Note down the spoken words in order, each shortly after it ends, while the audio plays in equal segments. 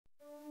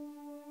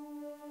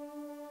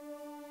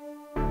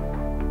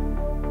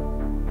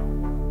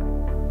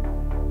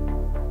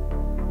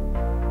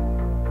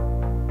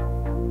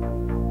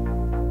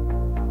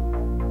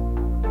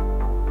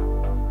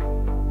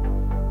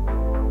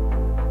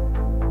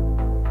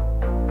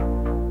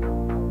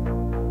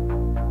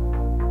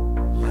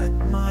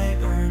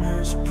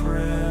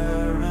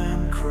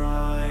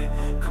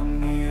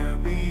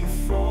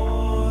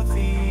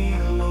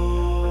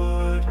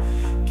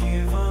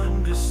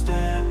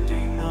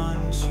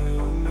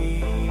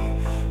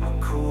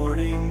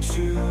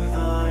to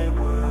thy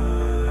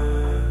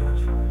word.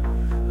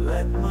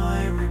 Let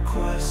my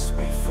request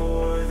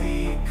before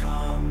thee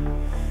come.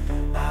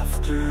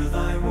 After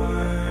thy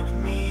word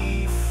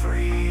me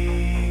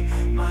free.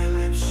 My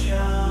lips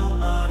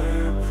shall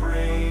utter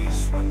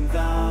praise when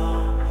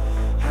thou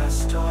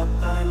hast taught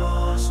thy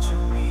laws to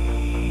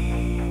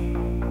me.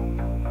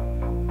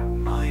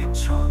 My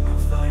tongue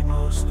of thy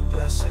most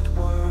blessed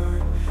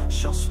word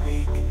shall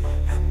speak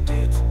and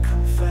it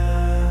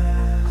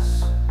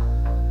confess,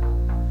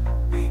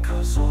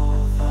 because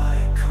all thy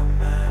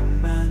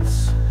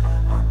commandments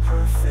are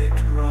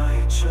perfect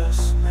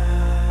righteousness.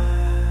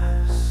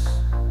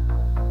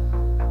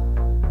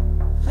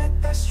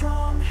 Let thy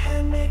strong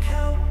hand make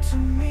help to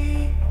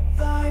me.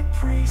 Thy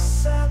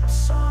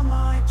precepts are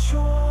my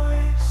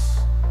choice.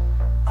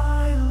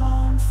 I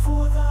long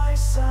for thy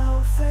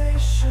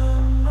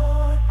salvation,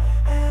 Lord,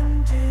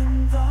 and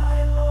in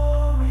thy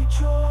law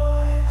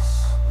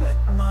rejoice. Let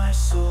my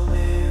soul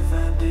live,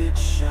 and it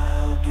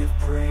shall give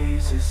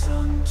praises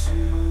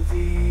unto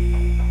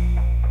thee.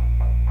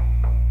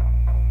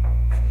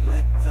 And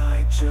let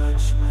thy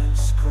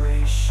judgments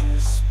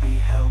gracious